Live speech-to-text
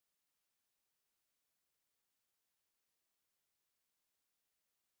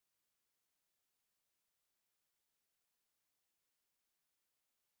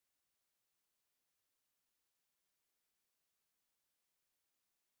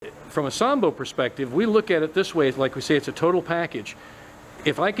from a Sambo perspective, we look at it this way, like we say, it's a total package.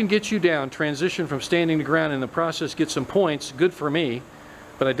 If I can get you down, transition from standing to ground, and in the process get some points, good for me.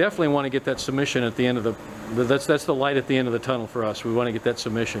 But I definitely want to get that submission at the end of that's the light at the end of the tunnel for us. We want to get that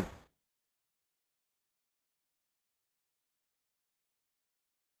submission.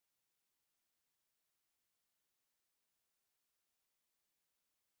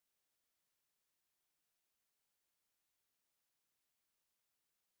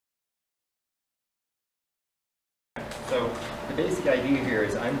 So the basic idea here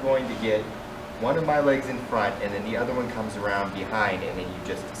is I'm going to get one of my legs in front and then the other one comes around behind, and then you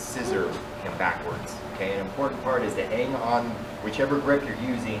just scissor him backwards. Okay, an important part is to hang on whichever grip you're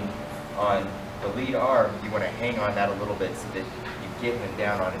using on the lead arm. You want to hang on that a little bit so that you get him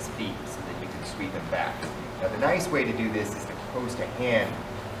down on his feet so that you can sweep him back. Now the nice way to do this is to post a hand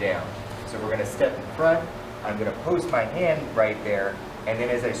down. So we're going to step in front, I'm going to post my hand right there, and then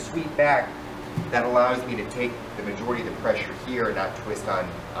as I sweep back, that allows me to take the majority of the pressure here and not twist on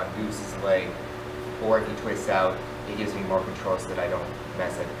Goose's leg. Or if he twists out, it gives me more control so that I don't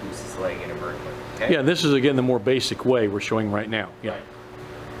mess up Goose's leg inadvertently. Okay? Yeah, this is again the more basic way we're showing right now. Yeah. Right.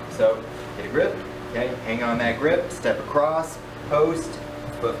 So get a grip, okay, hang on that grip, step across, post,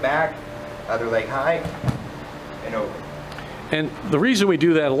 foot back, other leg high, and over. And the reason we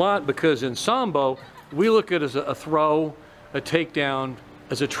do that a lot, because in Sambo, we look at it as a throw, a takedown,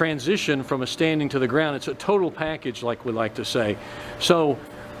 as a transition from a standing to the ground. It's a total package, like we like to say. So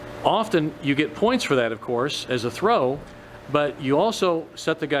often you get points for that, of course, as a throw, but you also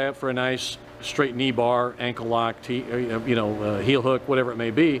set the guy up for a nice straight knee bar, ankle lock, heel hook, whatever it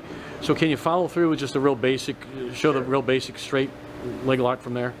may be. So can you follow through with just a real basic, show the real basic straight leg lock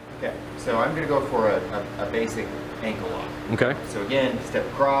from there? Okay, so I'm going to go for a basic ankle lock. Okay. So again, step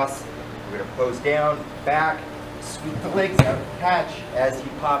across, we're going to post down, back, sweep the legs out, catch as he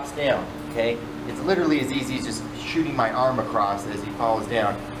pops down, okay? It's literally as easy as just shooting my arm across as he falls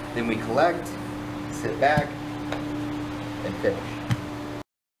down. Then we collect, sit back, and finish.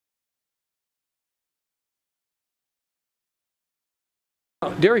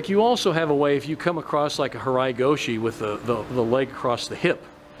 Derek, you also have a way, if you come across like a Harai Goshi with the leg across the hip,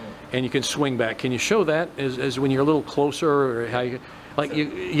 and you can swing back. Can you show that as when you're a little closer, or how you, like,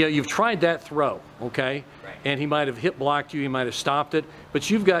 you've tried that throw, okay? Right. And he might have hip blocked you, he might have stopped it, but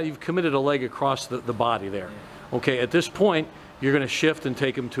you've committed a leg across the body there. Okay, at this point, you're going to shift and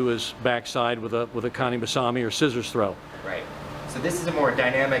take him to his backside with a Kani Basami or scissors throw. Right. So this is a more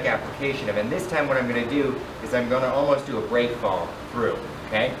dynamic application of it. And this time what I'm going to do is I'm going to almost do a break fall through,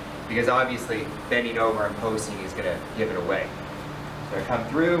 okay? Because obviously bending over and posting is going to give it away. So I come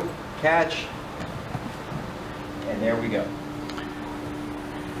through, catch, and there we go.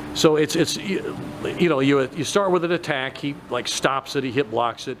 So it's you start with an attack, he like stops it, he hip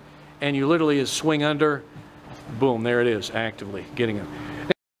blocks it, and you literally is swing under, boom, there it is, actively getting him.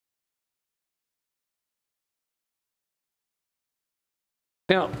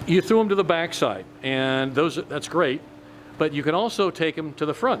 Now, you threw him to the backside, and that's great, but you can also take him to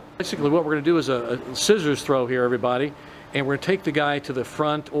the front. Basically, what we're going to do is a scissors throw here, everybody, and we're going to take the guy to the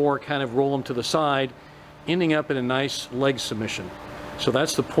front or kind of roll him to the side, ending up in a nice leg submission. So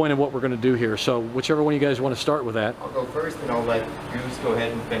that's the point of what we're going to do here. So whichever one you guys want to start with that. I'll go first, and I'll let Goose go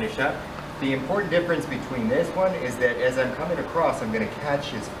ahead and finish up. The important difference between this one is that as I'm coming across, I'm going to catch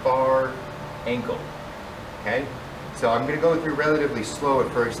his far ankle, okay? So I'm going to go through relatively slow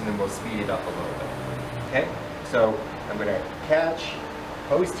at first, and then we'll speed it up a little bit, okay? So I'm going to catch,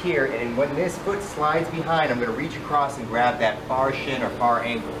 post here, and when this foot slides behind, I'm going to reach across and grab that far shin or far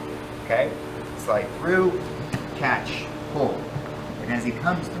ankle, okay? Slide through, catch, pull. And as he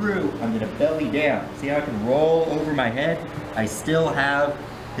comes through, I'm going to belly down. See how I can roll over my head? I still have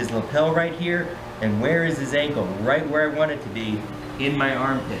his lapel right here, and where is his ankle? Right where I want it to be, in my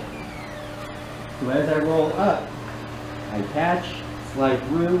armpit. So as I roll up, I catch, slide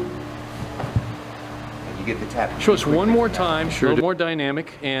through, and you get the tap. Show us one more time, a little more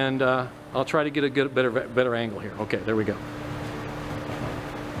dynamic, and I'll try to get a better angle here. Okay, there we go.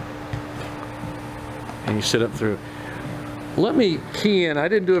 And you sit up through. Let me key in. I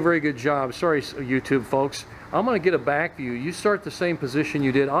didn't do a very good job. Sorry, YouTube folks. I'm going to get a back view. You start the same position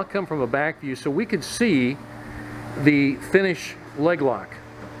you did. I'll come from a back view so we can see the finish leg lock.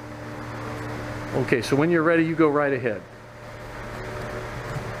 Okay, so when you're ready, you go right ahead.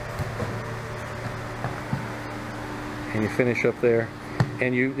 And you finish up there,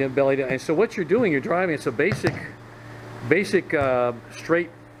 and you belly down. And so what you're doing, you're driving. It's a basic straight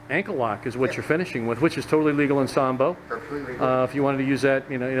ankle lock is what you're finishing with, which is totally legal in Sambo. Perfectly legal. If you wanted to use that,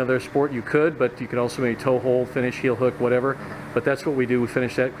 in other sport, you could, but you could also maybe toe hold, finish, heel hook, whatever. But that's what we do. We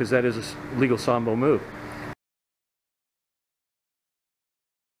finish that because that is a legal Sambo move.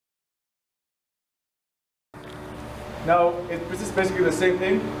 Now, this is basically the same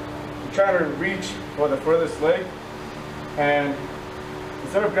thing. You're trying to reach for the furthest leg, and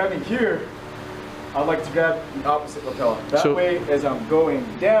instead of grabbing here, I like to grab the opposite lapel. That way, as I'm going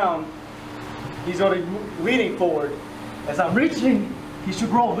down, he's already leaning forward. As I'm reaching, he should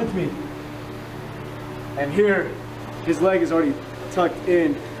roll with me. And here, his leg is already tucked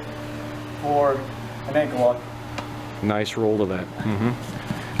in for an ankle lock. Nice roll to that.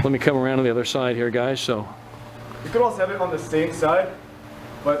 Let me come around to the other side here, guys. So you could also have it on the same side,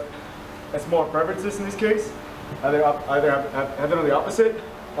 but it's more preferences in this case. Either have it on the opposite,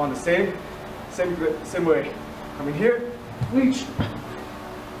 on the same way. Coming here, reach.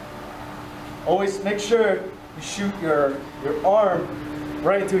 Always make sure you shoot your arm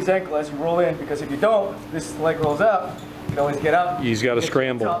right into his ankle as you roll in, because if you don't, this leg rolls out. You can always get out. He's got to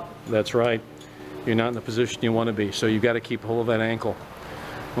scramble. That's right. You're not in the position you want to be, so you've got to keep hold of that ankle.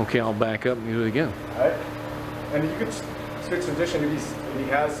 Okay, I'll back up and do it again. All right. And you could switch position if he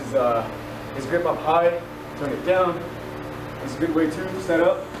has his grip up high, turn it down. It's a good way to set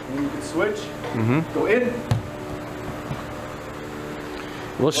up, and you can switch, go in.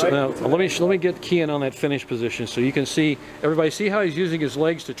 Let me get Kian on that finish position so you can see, everybody see how he's using his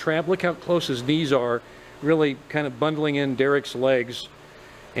legs to trap. Look how close his knees are, really kind of bundling in Derek's legs,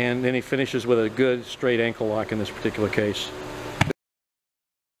 and then he finishes with a good straight ankle lock in this particular case.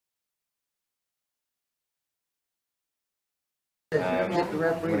 I'm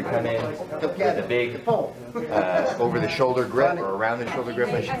going to come in with a big over-the-shoulder grip, or around-the-shoulder grip,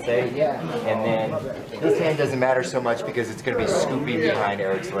 I should say. And then this hand doesn't matter so much because it's going to be scooping behind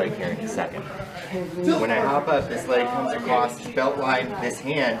Eric's leg here in a second. When I hop up, this leg comes across his belt line. This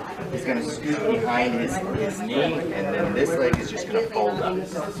hand is going to scoop behind his knee, and then this leg is just going to fold up.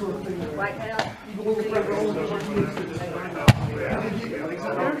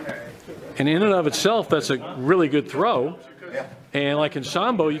 And in and of itself, that's a really good throw. And like in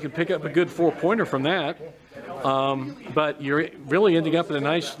Sambo, you can pick up a good 4-pointer from that. But you're really ending up in a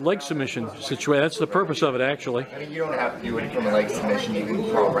nice leg submission situation. That's the purpose of it, actually. I mean, you don't have to do it from a leg submission. You can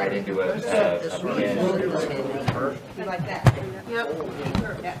crawl right into a pin. Like that.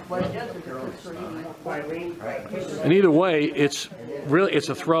 And either way, it's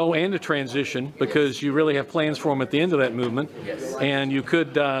a throw and a transition, because you really have plans for them at the end of that movement. And you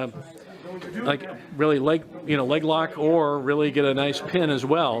could like really leg lock, or really get a nice pin as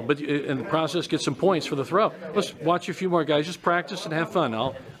well, but in the process get some points for the throw. Let's watch a few more, guys. Just practice and have fun.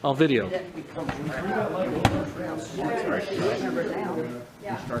 I'll video. Get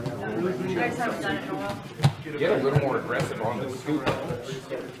a little more aggressive on the scoop.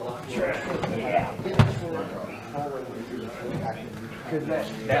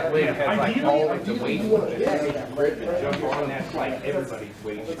 That leg has like all of the weight. Jump on that like everybody's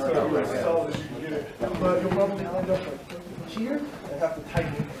weight.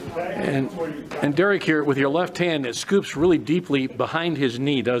 And Derek here with your left hand, it scoops really deeply behind his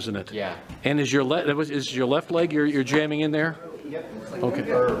knee, doesn't it? Yeah. And is your left leg you're jamming in there? Okay.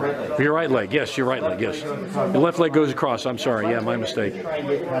 Your right leg, yes, your right leg, yes. Your left leg goes across. I'm sorry, yeah, my mistake. Try and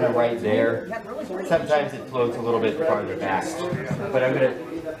get kind of right there. Sometimes it floats a little bit farther back, but I'm going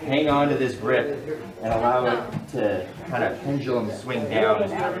to hang on to this grip and allow it to kind of pendulum swing down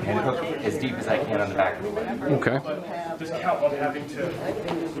and hook as deep as I can on the back of the leg. Okay. Just count on having to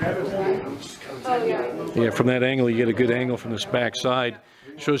grab it. Yeah, from that angle, you get a good angle from this back side.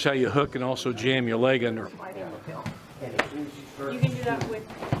 Shows how you hook and also jam your leg under. You can do that with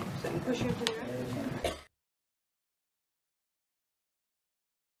pushing to the right.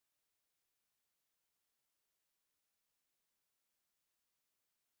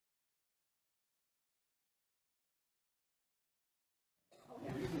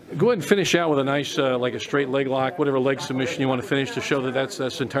 Go ahead and finish out with a nice, like a straight leg lock, whatever leg submission you want to finish, to show that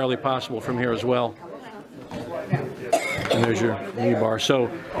that's entirely possible from here as well. And there's your knee bar.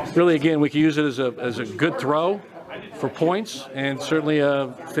 So really, again, we can use it as a good throw for points, and certainly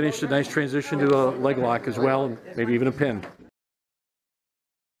finish a nice transition to a leg lock as well, and maybe even a pin.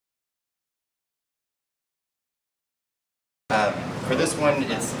 For this one,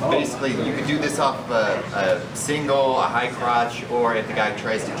 it's basically, you could do this off of a single, a high crotch, or if the guy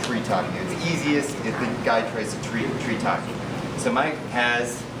tries to tree talk you. It's easiest if the guy tries to tree talk you. So Mike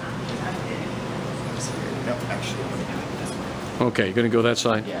has, no, actually, let me do it this way. Okay, you're gonna go that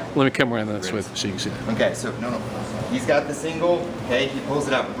side? Yeah. Let me come around this way so you can see that. Okay, so no. He's got the single, okay? He pulls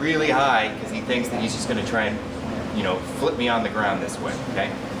it up really high because he thinks that he's just gonna try and, you know, flip me on the ground this way, okay?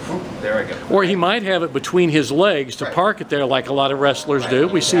 Whoop, there I go. Or he might have it between his legs to park it there like a lot of wrestlers do.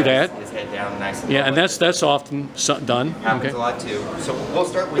 We see that. His head down nice and Yeah, low. and that's often done. Happens Okay. a lot too. So we'll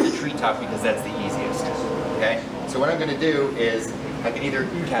start with the treetop because that's the easiest, okay? So what I'm gonna do is I can either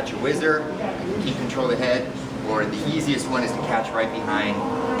catch a whizzer, keep control of the head, or the easiest one is to catch right behind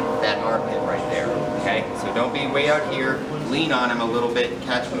that armpit right there, okay? So don't be way out here, lean on him a little bit,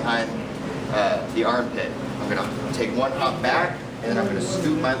 catch behind the armpit. I'm gonna take one hop back, and then I'm gonna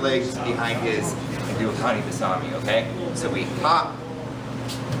scoop my legs behind his and do a Kani Basami, okay? So we hop.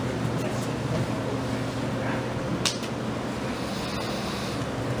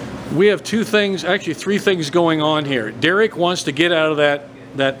 We have two things, actually three things going on here. Derek wants to get out of that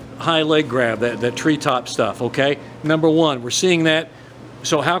high leg grab, that treetop stuff, okay? Number one, we're seeing that.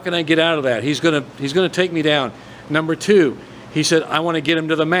 So how can I get out of that? He's gonna take me down. Number two, he said, I want to get him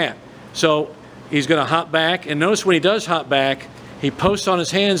to the mat. So he's gonna hop back, and notice when he does hop back, he posts on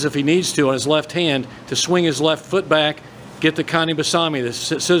his hands if he needs to, on his left hand, to swing his left foot back, get the Kani Basami, the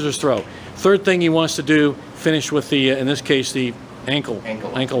scissors throw. Third thing he wants to do, finish with the, in this case, the ankle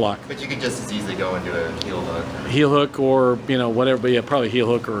lock. But you could just as easily go into a heel hook. Heel hook or, you know, whatever, but yeah, probably heel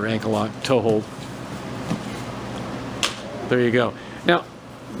hook or ankle lock, toe hold. There you go. Now,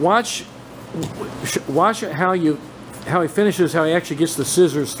 watch how he finishes, how he actually gets the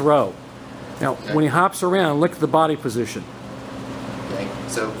scissors throw. Now, when he hops around, look at the body position. Okay,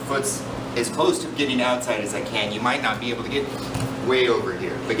 so foot's as close to getting outside as I can. You might not be able to get way over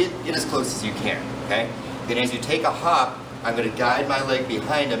here, but get as close as you can, okay? Then as you take a hop, I'm gonna guide my leg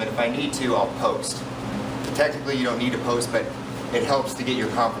behind him, and if I need to, I'll post. Technically, you don't need to post, but it helps to get your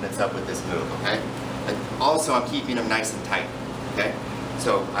confidence up with this move, okay? And also, I'm keeping him nice and tight, okay?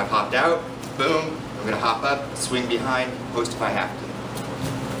 So I've hopped out, boom, I'm gonna hop up, swing behind, post if I have to.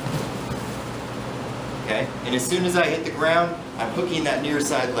 Okay? And as soon as I hit the ground, I'm hooking that near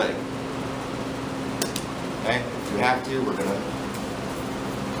side leg. Okay? If we have to, we're gonna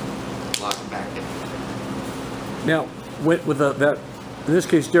lock him back in. Now, with that, in this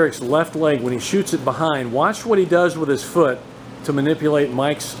case, Derek's left leg, when he shoots it behind, watch what he does with his foot to manipulate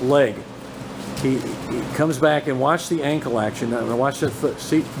Mike's leg. He comes back and watch the ankle action. Now watch that foot.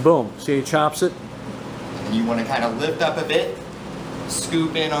 See, boom. See, he chops it. And you want to kind of lift up a bit,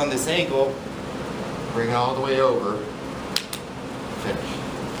 scoop in on this ankle, bring it all the way over, finish.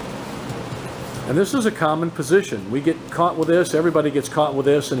 And this is a common position. We get caught with this. Everybody gets caught with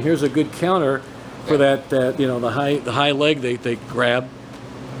this. And here's a good counter for that. You know, the high leg they grab,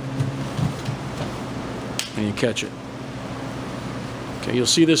 and you catch it. Okay, you'll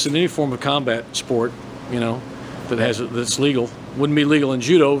see this in any form of combat sport, you know, that's legal. Wouldn't be legal in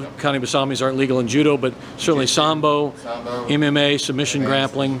Judo. Kani Basamis aren't legal in Judo, but certainly Sambo, MMA, submission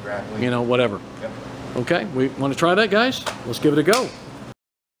grappling, you know, whatever. Yep. Okay, we want to try that, guys? Let's give it a go.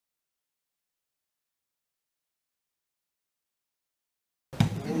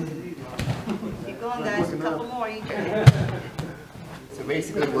 Keep going, guys. A couple more each. So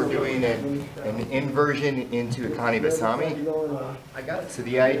basically we're doing an inversion into a Kani Basami. So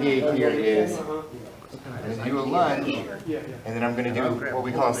the idea here is I'm going to do a lunge, and then I'm going to do what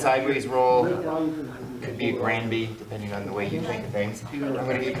we call a sideways roll. Could be a Granby, depending on the way you think of things. I'm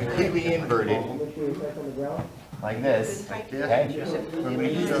going to get completely inverted, like this. Okay? I'm going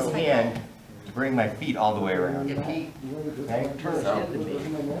to use this hand to bring my feet all the way around. Okay? So,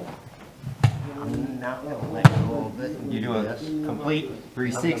 you do a complete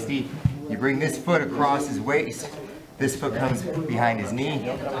 360. You bring this foot across his waist. This foot comes behind his knee,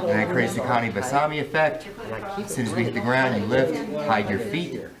 and that creates the Kani Basami effect. As soon as we hit the ground, you lift, hide your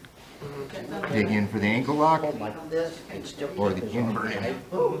feet, dig in for the ankle lock, or the inversion.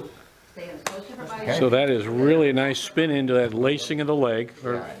 Okay. So that is really a nice spin into that lacing of the leg,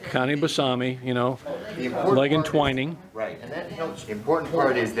 or Kani Basami, you know, leg entwining. Right. The important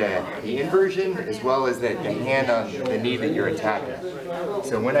part is that the inversion, as well as that the hand on the knee that you're attacking.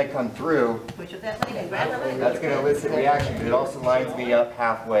 So when I come through, that's going to elicit reaction, but it also lines me up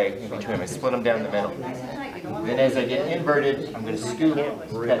halfway in between. I split them down the middle. Then as I get inverted, I'm going to scoop.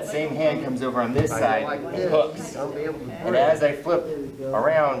 That same hand comes over on this side and hooks. And as I flip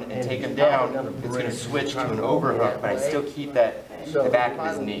around and take him down, it's going to switch to an overhook, but I still keep that the back of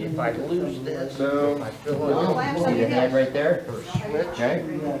his knee. If I lose this, Boom. I feel like See the hand right there? switch, Okay.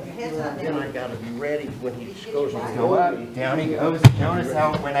 then I gotta be ready when he goes on. Go up, down he goes. Notice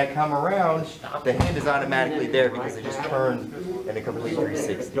how when I come around, the hand is automatically there because I just turn in a complete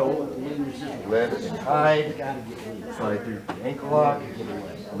 360. Lift and hide, slide through for the ankle lock,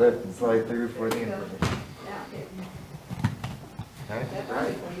 lift and slide through for the inverted. Okay,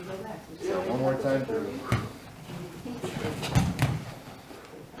 right. So one more time through.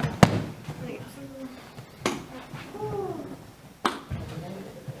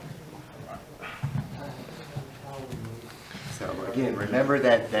 So again, remember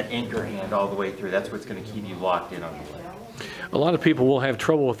that anchor hand all the way through. That's what's going to keep you locked in on the leg. A lot of people will have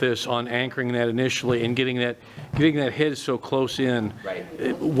trouble with this on anchoring that initially and getting that head so close in.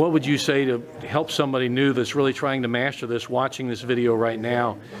 Right. What would you say to help somebody new that's really trying to master this, watching this video right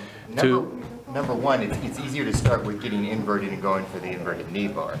now? Number one, it's easier to start with getting inverted and going for the inverted knee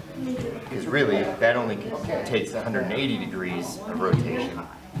bar. Because really, that only takes 180 degrees of rotation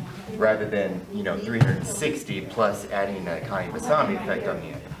rather than, 360 plus adding a Kani Basami effect on the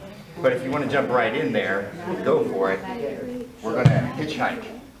end. But if you want to jump right in there, go for it. We're going to hitchhike,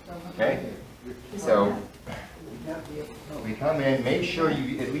 okay? So we come in, make sure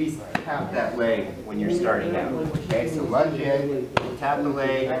you at least tap that leg when you're starting out, okay? So lunge in, tap the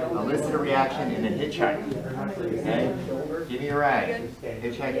leg, elicit a reaction, and then hitchhike, okay? Give me a ride.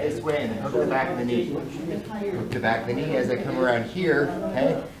 Hitchhike this way and then hook the back of the knee. Hook the back of the knee as I come around here,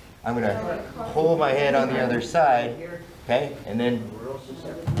 okay? I'm going to pull my head on the other side, okay? And then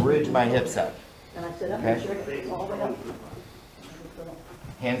bridge my hips up, okay?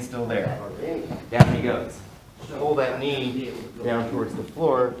 Hand still there. Down he goes. Pull that knee down towards the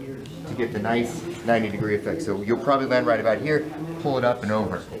floor to get the nice 90-degree effect. So you'll probably land right about here, pull it up and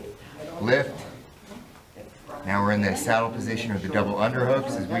over. Lift. Now we're in the saddle position or the double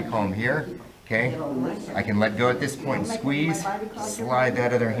underhooks as we call them here. Okay, I can let go at this point and squeeze, slide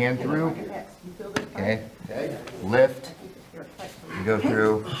that other hand through. Okay, lift, and go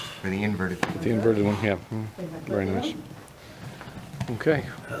through for the inverted. The inverted one, yeah. Very nice. Okay.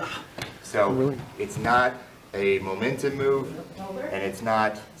 So it's not a momentum move, and it's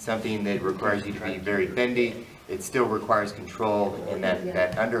not something that requires you to be very bendy. It still requires control, and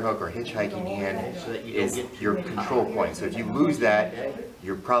that underhook or hitchhiking hand is your control point. So if you lose that,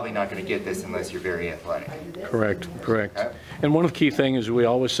 you're probably not going to get this unless you're very athletic. Correct, correct. And one of the key things we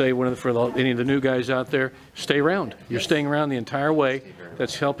always say, for any of the new guys out there, stay around. You're staying around the entire way.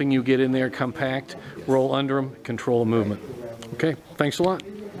 That's helping you get in there, compact, roll under them, control the movement. Okay, thanks a lot.